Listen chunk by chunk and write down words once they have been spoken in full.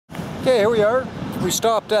Okay, here we are. We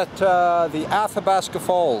stopped at the Athabasca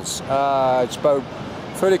Falls. It's about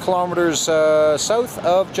 30 kilometers south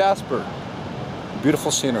of Jasper. Beautiful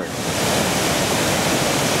scenery.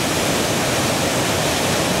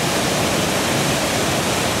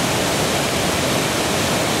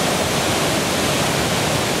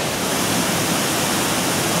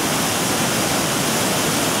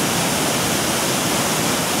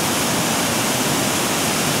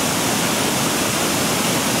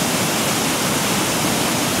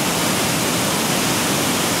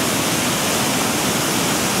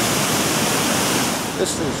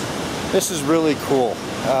 This is really cool.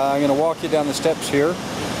 I'm going to walk you down the steps here.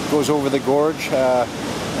 It goes over the gorge,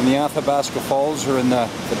 and the Athabasca Falls are in the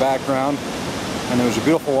background. And there was a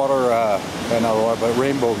beautiful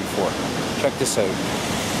rainbow before. Check this out.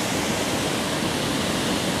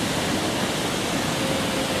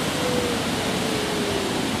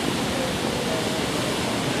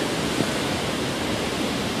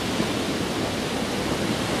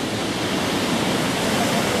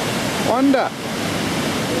 Wanda.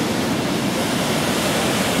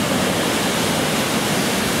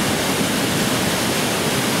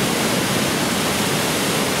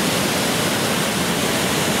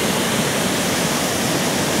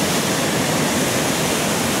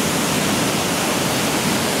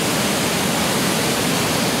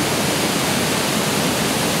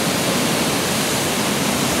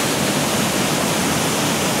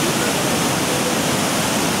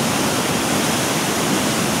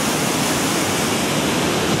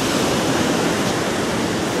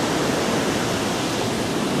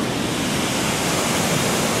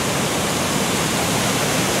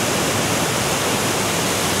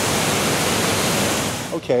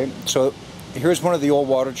 Okay, so here's one of the old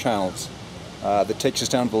water channels that takes us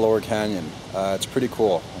down to the lower canyon. It's pretty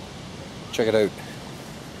cool. Check it out.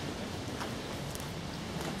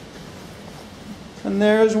 And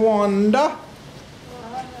there's Wanda.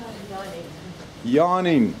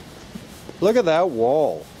 Yawning. Look at that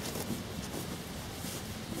wall.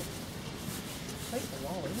 Quite the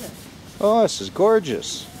wall, isn't it? Oh, this is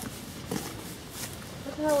gorgeous.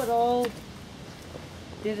 Look how it all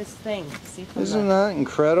did its thing. See from Isn't that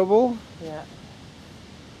incredible? Yeah.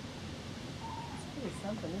 It's pretty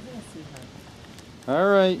something, isn't it, sweetheart? All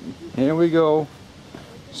right, here we go.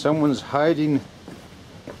 Someone's hiding.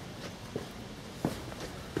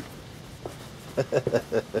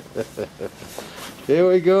 Here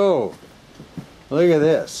we go. Look at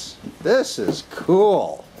this. This is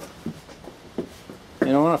cool. You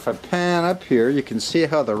know, if I pan up here, you can see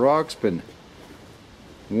how the rock's been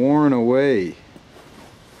worn away.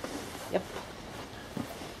 Yep.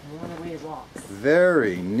 Worn away rocks.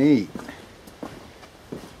 Very neat.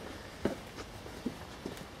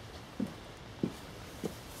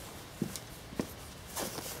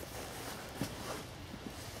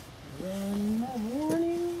 In the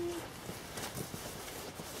morning.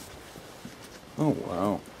 Oh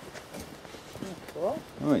wow. Cool.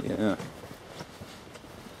 Oh yeah.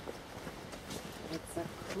 It's a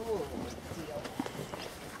cool deal.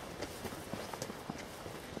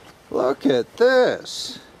 Look at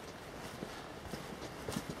this.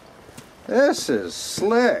 This is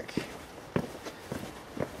slick.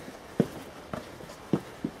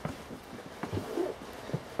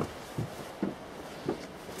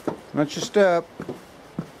 Watch your step.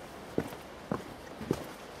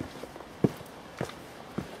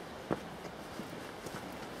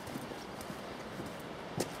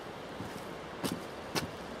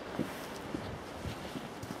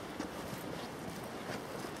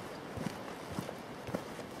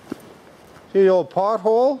 See the old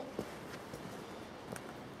pothole?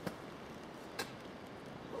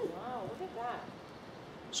 Oh, wow, look at that.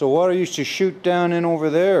 So water used to shoot down in over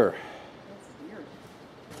there. That's weird.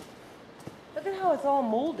 Look at how it's all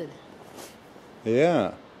molded.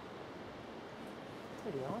 Yeah.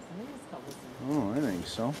 Pretty awesome. Look at this cobblestone. Oh, I think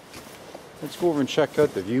so. Let's go over and check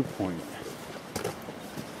out the viewpoint.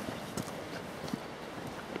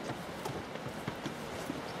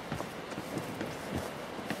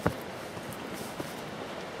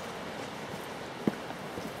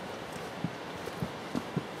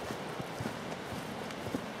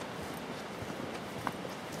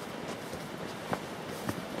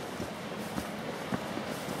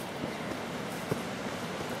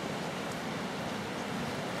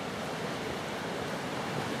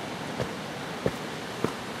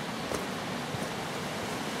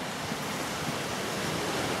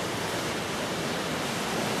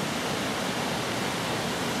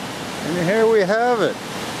 And here we have it.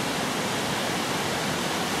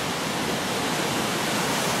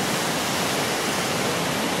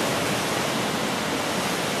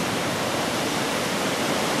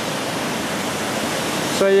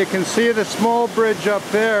 So you can see the small bridge up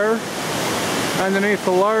there underneath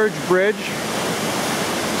the large bridge.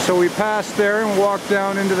 So we passed there and walked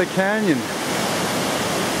down into the canyon.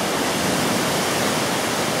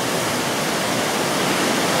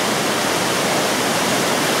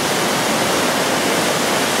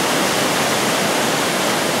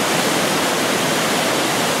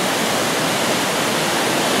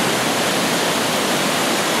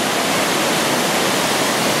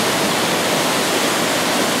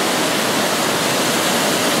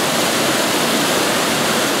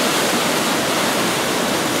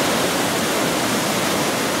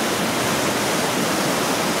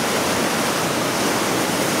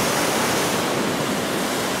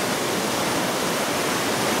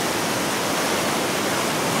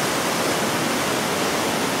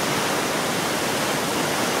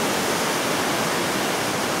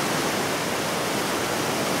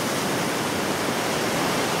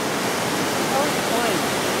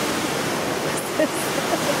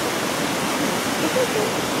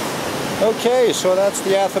 Okay, so that's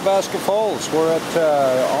the Athabasca Falls. We're at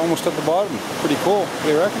almost at the bottom. Pretty cool. What do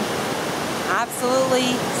you reckon?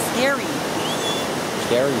 Absolutely scary.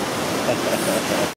 Scary.